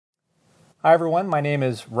Hi, everyone. My name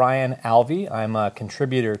is Ryan Alvey. I'm a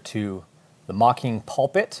contributor to the Mocking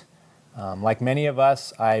Pulpit. Like many of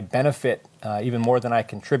us, I benefit even more than I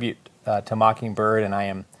contribute to Mockingbird, and I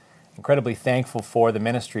am incredibly thankful for the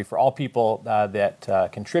ministry, for all people that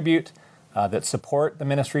contribute, that support the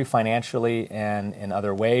ministry financially and in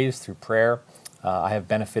other ways through prayer. I have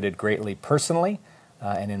benefited greatly personally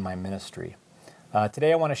and in my ministry.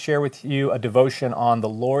 Today I want to share with you a devotion on the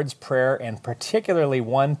Lord's Prayer, and particularly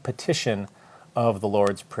one petition of the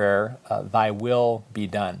Lord's Prayer, Thy will be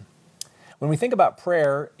done. When we think about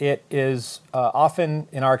prayer, it is often,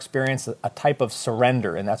 in our experience, a type of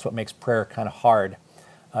surrender, and that's what makes prayer kind of hard,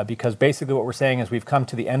 because basically what we're saying is we've come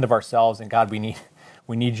to the end of ourselves, and God, we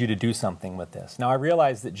need you to do something with this. Now, I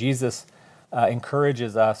realize that Jesus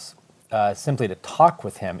encourages us simply to talk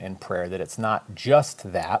with Him in prayer, that it's not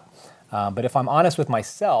just that. But if I'm honest with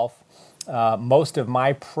myself, most of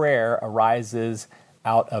my prayer arises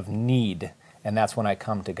out of need, and that's when I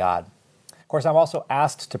come to God. Of course, I'm also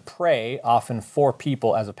asked to pray often for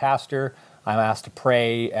people as a pastor. I'm asked to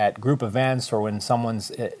pray at group events or when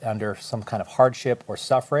someone's under some kind of hardship or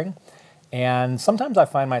suffering. And sometimes I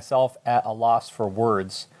find myself at a loss for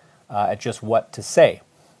words at just what to say.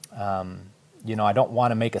 I don't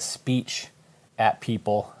want to make a speech at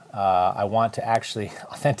people. I want to actually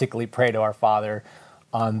authentically pray to our Father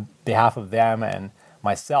on behalf of them and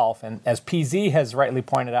myself. And as PZ has rightly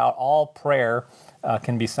pointed out, all prayer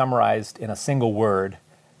can be summarized in a single word: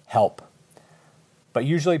 help. But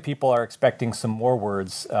usually people are expecting some more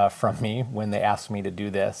words from me when they ask me to do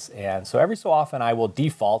this. And so every so often I will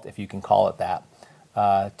default, if you can call it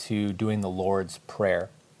that, to doing the Lord's Prayer.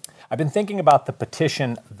 I've been thinking about the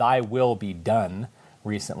petition, Thy will be done,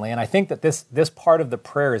 recently, and I think that this part of the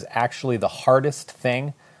prayer is actually the hardest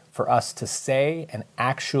thing for us to say and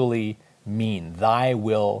actually mean. Thy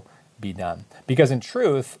will be done. Because in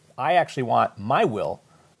truth, I actually want my will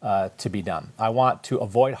to be done. I want to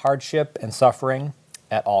avoid hardship and suffering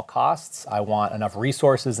at all costs. I want enough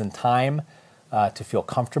resources and time to feel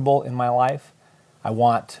comfortable in my life. I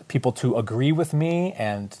want people to agree with me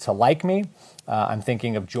and to like me. I'm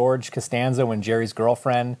thinking of George Costanza when Jerry's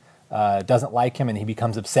girlfriend doesn't like him and he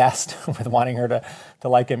becomes obsessed with wanting her to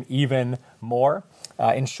like him even more.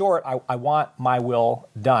 In short, I want my will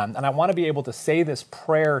done, and I want to be able to say this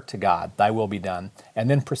prayer to God, Thy will be done, and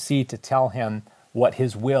then proceed to tell Him what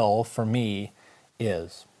His will for me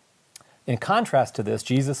is. In contrast to this,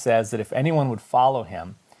 Jesus says that if anyone would follow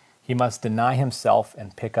Him, he must deny himself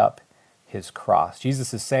and pick up his cross.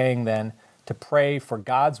 Jesus is saying then to pray for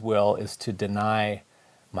God's will is to deny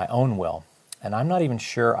my own will. And I'm not even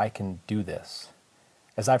sure I can do this.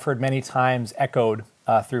 As I've heard many times echoed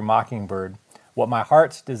through Mockingbird, what my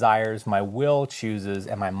heart desires, my will chooses,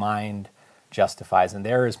 and my mind justifies. And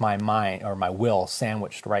there is my mind, or my will,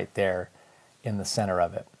 sandwiched right there in the center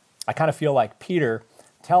of it. I kind of feel like Peter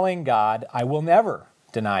telling God, I will never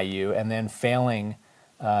deny you, and then failing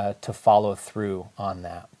to follow through on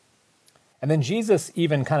that. And then Jesus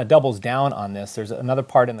even kind of doubles down on this. There's another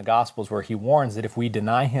part in the Gospels where He warns that if we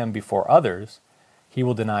deny Him before others, He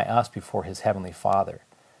will deny us before His Heavenly Father.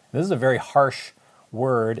 This is a very harsh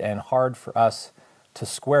word and hard for us to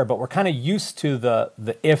square, but we're kind of used to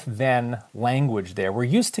the if-then language there. We're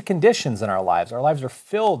used to conditions in our lives. Our lives are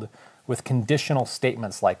filled with conditional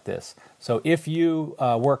statements like this. So if you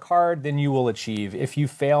work hard, then you will achieve. If you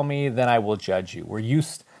fail me, then I will judge you. We're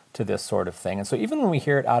used to this sort of thing. And so even when we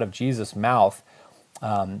hear it out of Jesus' mouth,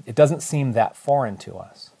 it doesn't seem that foreign to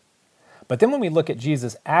us. But then when we look at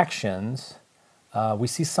Jesus' actions, we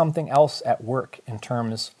see something else at work in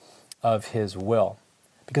terms of His will.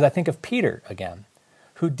 Because I think of Peter again,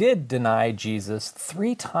 who did deny Jesus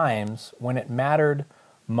 3 times when it mattered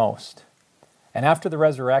most. And after the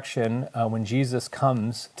resurrection, when Jesus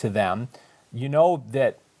comes to them, you know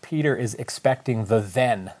that Peter is expecting the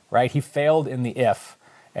then, right? He failed in the if,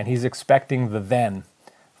 and he's expecting the then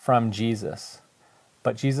from Jesus.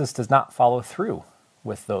 But Jesus does not follow through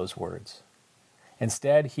with those words.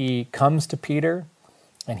 Instead, He comes to Peter,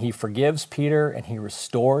 and He forgives Peter, and He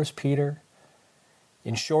restores Peter.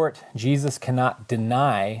 In short, Jesus cannot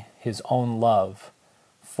deny His own love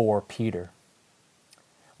for Peter.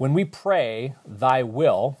 When we pray, Thy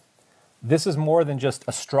will, this is more than just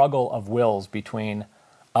a struggle of wills between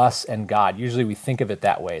us and God. Usually we think of it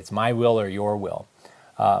that way. It's my will or your will.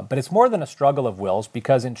 But it's more than a struggle of wills,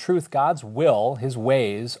 because in truth, God's will, His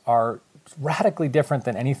ways, are radically different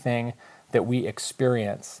than anything that we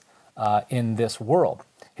experience in this world.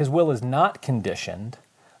 His will is not conditioned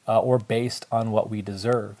or based on what we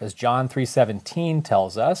deserve. As John 3:17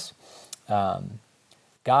 tells us,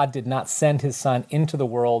 God did not send His Son into the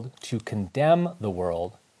world to condemn the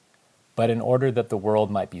world, but in order that the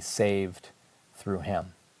world might be saved through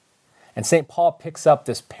him. And St. Paul picks up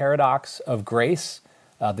this paradox of grace,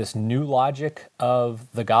 this new logic of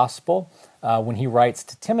the gospel, when he writes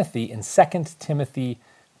to Timothy in 2 Timothy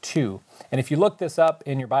 2. And if you look this up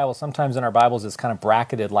in your Bible, sometimes in our Bibles it's kind of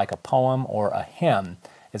bracketed like a poem or a hymn.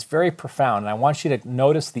 It's very profound, and I want you to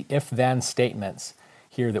notice the if-then statements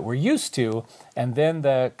here that we're used to, and then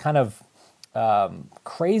the kind of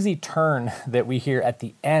crazy turn that we hear at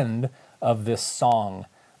the end of this song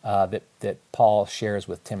that Paul shares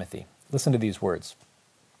with Timothy. Listen to these words.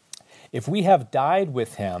 If we have died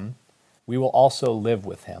with him, we will also live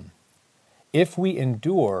with him. If we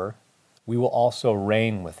endure, we will also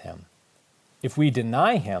reign with him. If we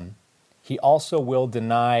deny him, he also will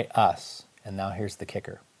deny us. And now here's the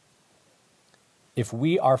kicker. If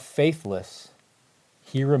we are faithless,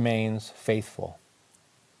 he remains faithful,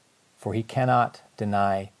 for he cannot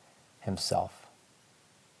deny himself.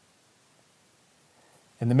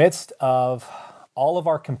 In the midst of all of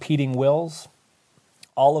our competing wills,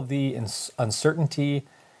 all of the uncertainty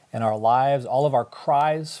in our lives, all of our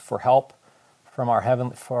cries for help from our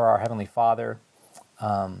Heavenly Father,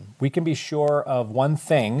 we can be sure of one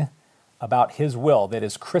thing about his will that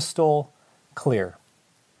is crystal clear,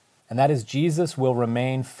 and that is Jesus will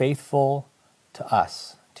remain faithful to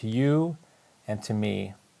us, to you and to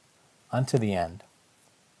me, unto the end,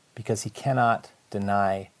 because he cannot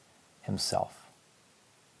deny himself.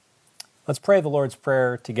 Let's pray the Lord's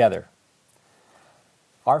Prayer together.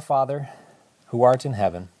 Our Father, who art in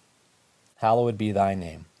heaven, hallowed be thy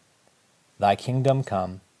name. Thy kingdom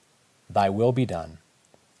come, thy will be done,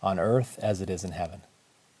 on earth as it is in heaven.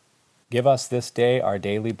 Give us this day our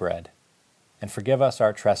daily bread, and forgive us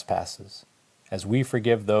our trespasses, as we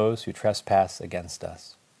forgive those who trespass against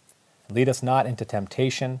us. And lead us not into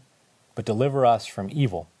temptation, but deliver us from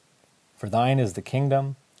evil. For thine is the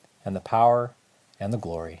kingdom, and the power, and the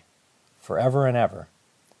glory, forever and ever.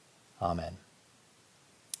 Amen.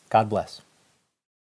 God bless.